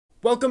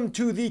Welcome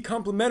to the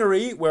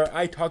complimentary, where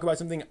I talk about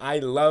something I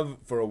love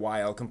for a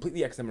while,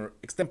 completely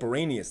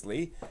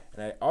extemporaneously,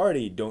 and I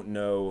already don't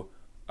know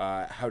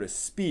how to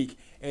speak.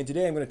 And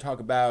today I'm going to talk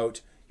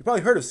about, you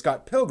probably heard of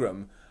Scott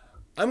Pilgrim.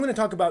 I'm going to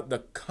talk about the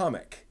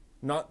comic,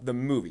 not the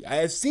movie. I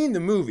have seen the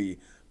movie,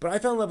 but I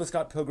fell in love with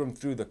Scott Pilgrim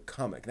through the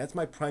comic. That's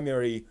my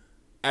primary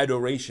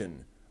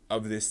adoration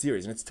of this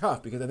series. And it's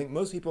tough because I think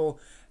most people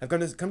have come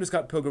to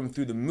Scott Pilgrim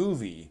through the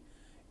movie,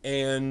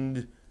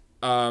 and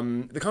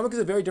the comic is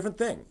a very different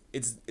thing.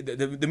 It's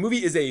the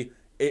movie is a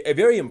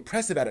very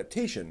impressive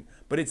adaptation,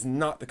 but it's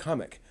not the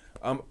comic.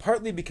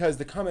 Partly because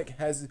the comic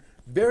has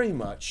very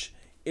much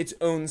its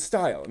own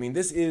style. I mean,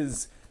 this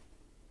is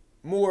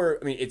more.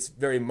 I mean, it's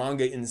very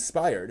manga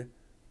inspired.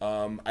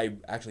 I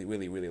actually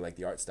really like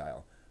the art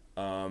style.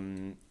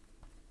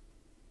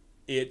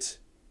 It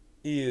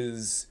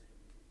is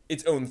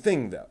its own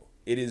thing, though.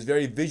 It is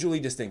very visually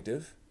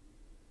distinctive.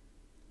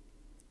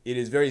 It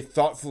is very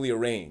thoughtfully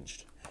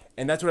arranged.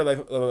 And that's what I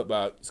love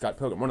about Scott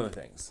Pilgrim, one of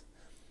the things.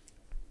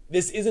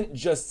 This isn't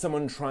just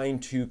someone trying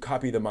to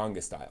copy the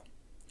manga style.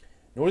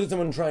 Nor is it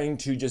someone trying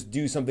to just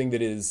do something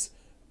that is...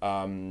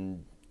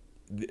 one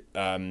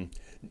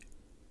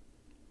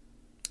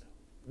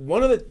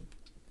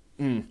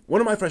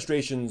of my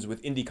frustrations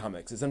with indie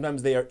comics is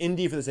sometimes they are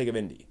indie for the sake of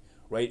indie,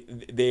 right?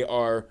 They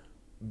are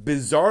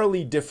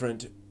bizarrely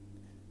different,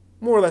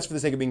 more or less for the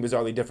sake of being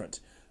bizarrely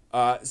different.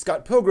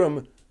 Scott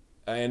Pilgrim,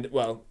 and,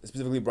 well,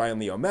 specifically Brian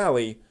Lee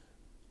O'Malley,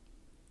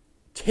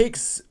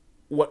 takes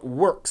what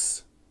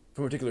works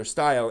from a particular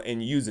style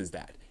and uses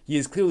that. He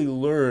has clearly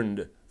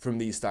learned from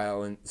these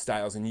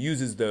styles and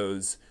uses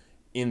those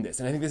in this.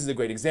 And I think this is a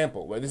great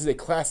example, where this is a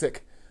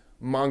classic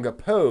manga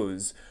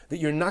pose that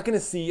you're not going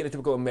to see in a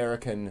typical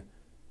American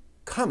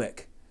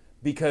comic,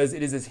 because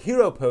it is this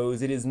hero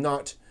pose. It is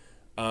not,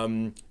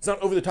 it's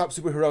not over-the-top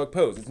superheroic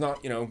pose. It's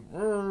not,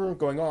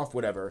 going off,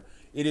 whatever.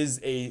 It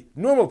is a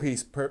normal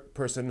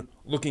person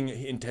looking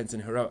intense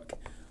and heroic.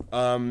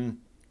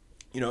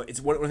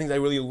 It's one of the things I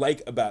really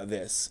like about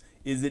this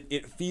is that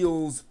it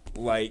feels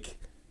like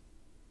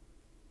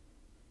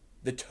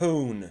the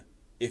tone,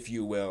 if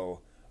you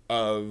will,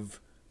 of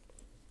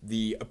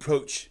the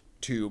approach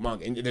to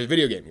manga. And there's a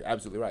video game, you're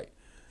absolutely right.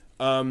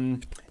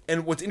 And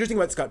what's interesting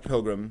about Scott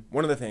Pilgrim,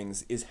 one of the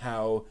things, is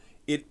how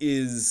it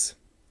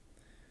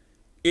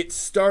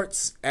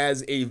starts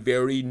as a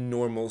very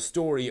normal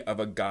story of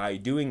a guy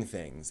doing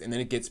things, and then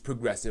it gets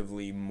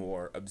progressively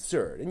more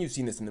absurd. And you've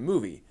seen this in the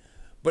movie.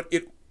 But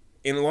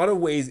in a lot of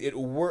ways, it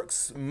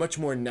works much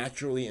more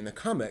naturally in the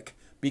comic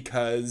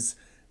because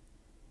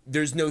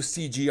there's no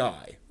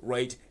CGI,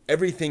 right?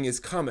 Everything is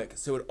comic,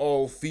 so it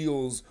all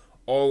feels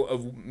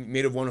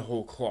made of one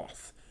whole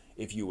cloth,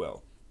 if you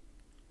will.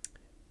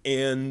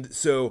 And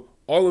so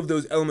all of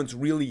those elements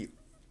really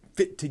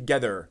fit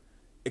together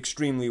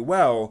extremely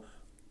well,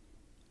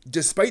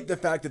 despite the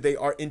fact that they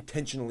are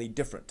intentionally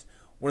different.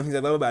 One of the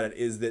things I love about it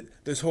is that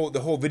the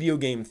whole video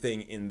game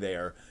thing in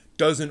there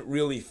doesn't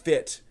really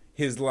fit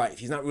his life.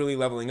 He's not really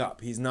leveling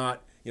up. He's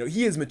not,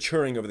 he is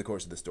maturing over the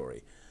course of the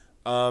story.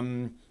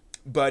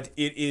 But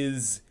it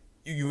is,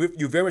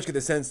 you very much get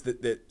the sense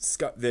that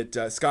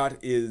Scott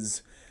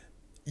is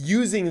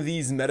using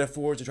these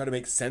metaphors to try to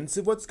make sense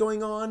of what's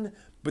going on,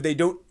 but they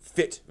don't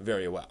fit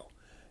very well.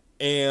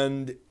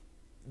 And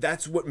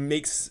that's what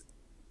makes,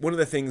 one of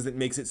the things that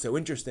makes it so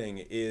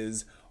interesting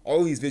is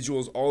all these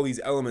visuals, all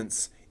these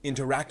elements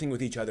interacting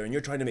with each other, and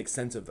you're trying to make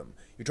sense of them.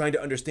 You're trying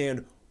to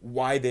understand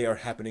why they are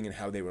happening and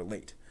how they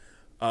relate.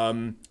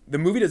 The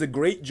movie does a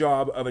great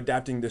job of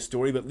adapting the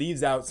story, but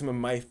leaves out some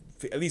of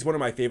at least one of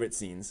my favorite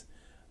scenes.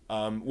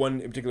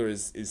 One in particular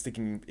is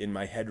sticking in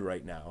my head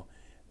right now,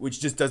 which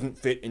just doesn't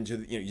fit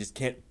into, you just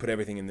can't put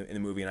everything in the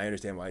movie, and I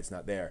understand why it's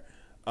not there.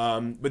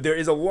 But there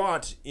is a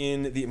lot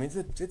in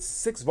it's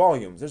 6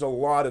 volumes. There's a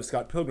lot of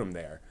Scott Pilgrim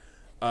there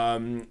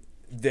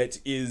that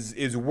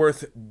is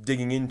worth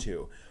digging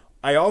into.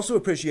 I also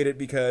appreciate it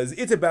because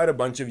it's about a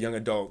bunch of young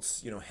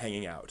adults,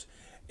 hanging out.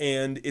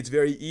 And it's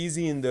very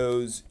easy in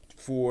those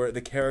for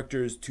the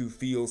characters to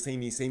feel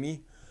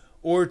samey,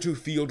 or to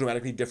feel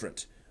dramatically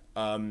different.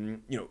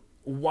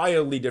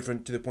 Wildly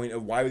different to the point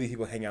of why would these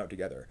people hang out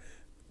together.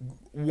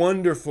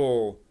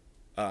 Wonderful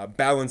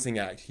balancing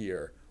act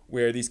here,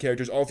 where these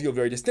characters all feel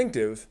very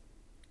distinctive,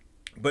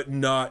 but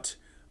not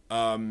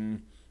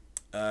in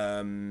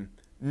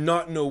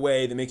a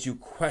way that makes you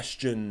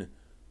question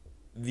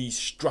the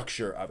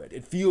structure of it.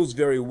 It feels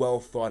very well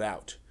thought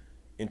out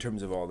in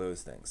terms of all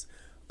those things.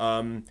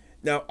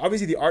 Now,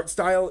 obviously, the art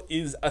style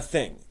is a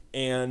thing,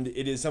 and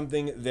it is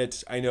something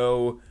that I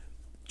know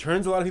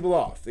turns a lot of people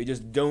off. They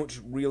just don't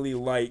really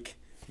like,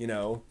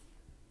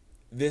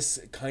 this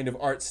kind of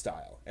art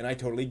style, and I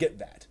totally get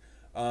that.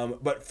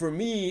 But for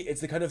me,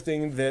 it's the kind of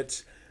thing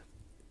that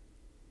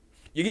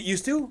you get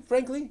used to,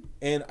 frankly,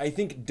 and I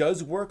think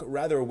does work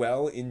rather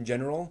well in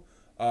general.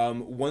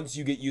 Once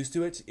you get used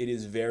to it, it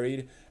is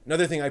varied.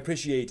 Another thing I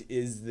appreciate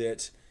is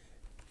that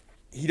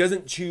he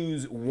doesn't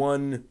choose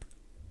one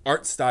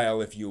art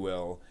style, if you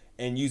will,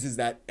 and uses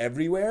that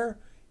everywhere.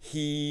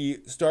 He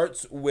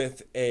starts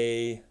with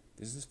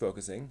this is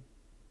focusing.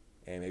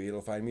 And maybe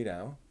it'll find me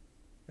now.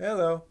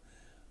 Hello.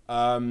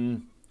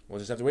 We'll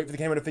just have to wait for the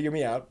camera to figure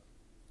me out.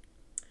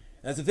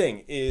 And that's the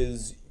thing,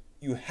 is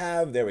you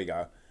have, there we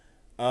go.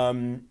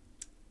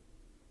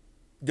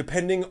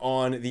 Depending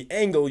on the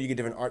angle, you get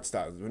different art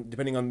styles.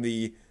 Depending on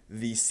the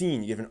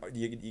scene, you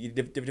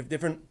get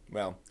different,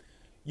 well,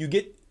 you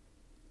get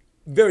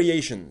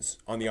variations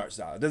on the art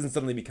style. It doesn't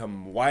suddenly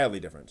become wildly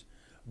different.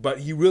 But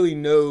he really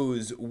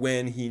knows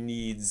when he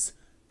needs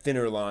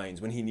thinner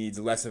lines, when he needs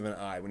less of an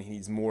eye, when he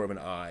needs more of an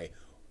eye,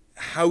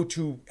 how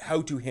to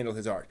handle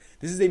his art.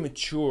 This is a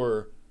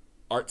mature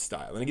art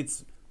style, and it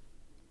gets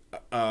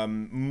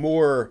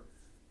more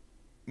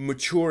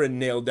mature and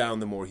nailed down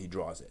the more he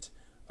draws it.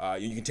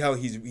 You can tell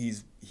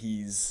he's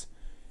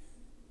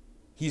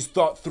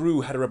thought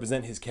through how to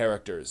represent his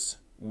characters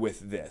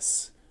with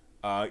this,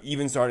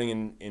 even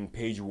starting in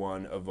page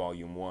 1 of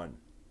volume 1.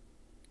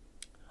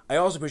 I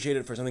also appreciate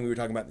it for something we were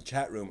talking about in the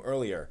chat room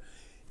earlier.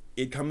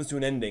 It comes to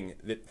an ending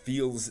that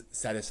feels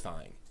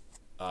satisfying.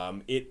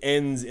 It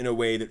ends in a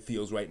way that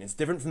feels right, and it's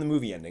different from the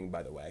movie ending,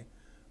 by the way,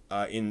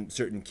 in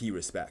certain key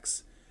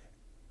respects.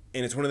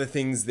 And it's one of the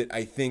things that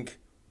I think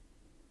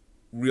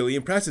really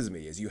impresses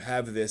me, is you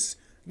have this,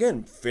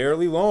 again,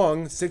 fairly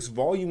long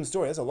 6-volume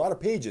story. That's a lot of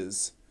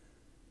pages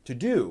to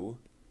do,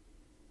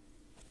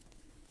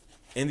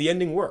 and the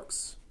ending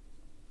works.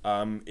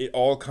 It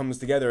all comes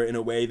together in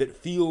a way that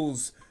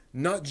feels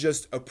not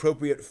just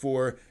appropriate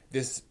for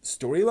this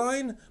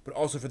storyline, but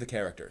also for the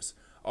characters.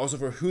 Also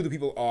for who the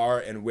people are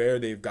and where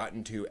they've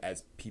gotten to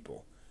as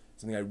people.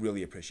 Something I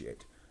really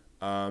appreciate.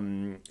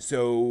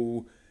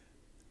 So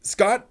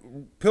Scott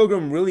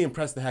Pilgrim really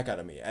impressed the heck out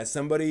of me. As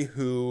somebody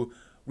who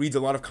reads a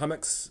lot of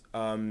comics,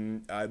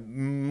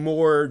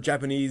 more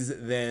Japanese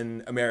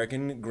than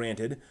American,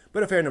 granted,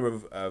 but a fair number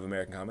of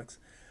American comics,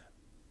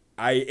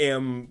 I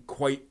am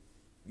quite...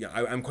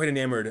 I'm quite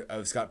enamored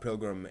of Scott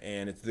Pilgrim,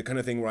 and it's the kind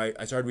of thing where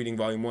I started reading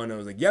volume 1, and I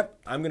was like, yep,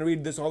 I'm going to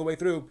read this all the way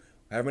through.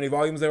 However many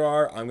volumes there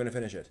are, I'm going to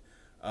finish it.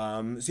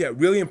 So yeah,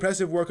 really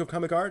impressive work of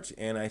comic art,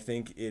 and I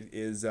think it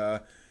is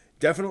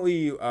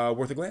definitely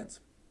worth a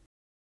glance.